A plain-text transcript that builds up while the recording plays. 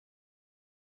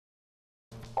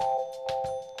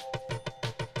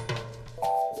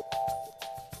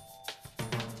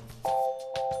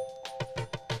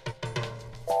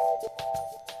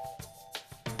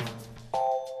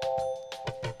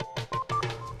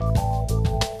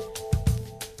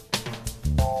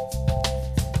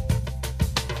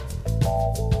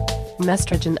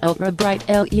Maestrogen UltraBright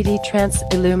LED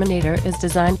Transilluminator is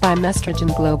designed by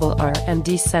Maestrogen Global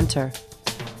R&D Center.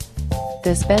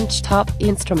 This benchtop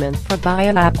instrument for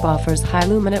biolab offers high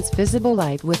luminance visible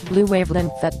light with blue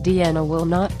wavelength that DNA will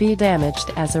not be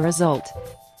damaged as a result.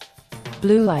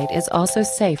 Blue light is also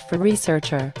safe for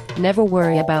researcher, never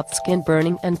worry about skin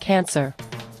burning and cancer.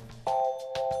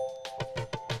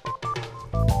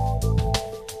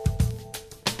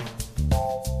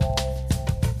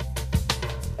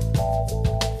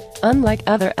 Unlike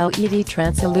other LED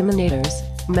transilluminators,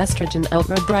 Maestrogen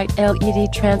UltraBright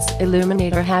LED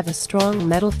Transilluminator have a strong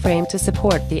metal frame to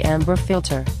support the amber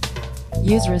filter.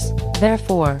 Users,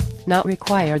 therefore, not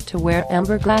required to wear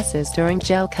amber glasses during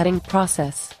gel cutting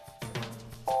process.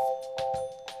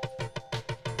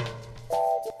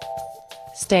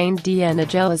 Stained DNA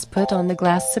gel is put on the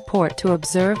glass support to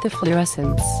observe the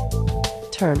fluorescence.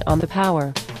 Turn on the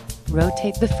power.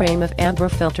 Rotate the frame of amber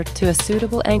filter to a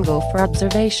suitable angle for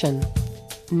observation.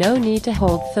 No need to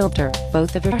hold filter,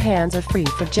 both of your hands are free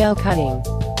for gel cutting.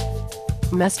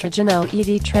 Maestrogen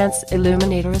LED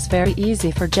Transilluminator is very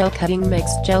easy for gel cutting,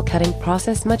 makes gel cutting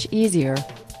process much easier,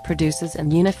 produces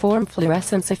an uniform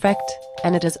fluorescence effect,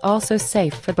 and it is also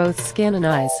safe for both skin and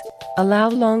eyes. Allow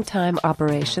long time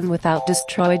operation without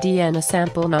destroy DNA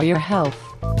sample nor your health.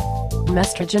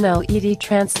 Maestrogen LED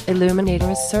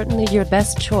Transilluminator is certainly your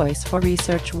best choice for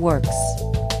research works.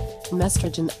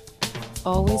 Maestrogen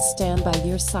always stand by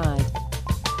your side.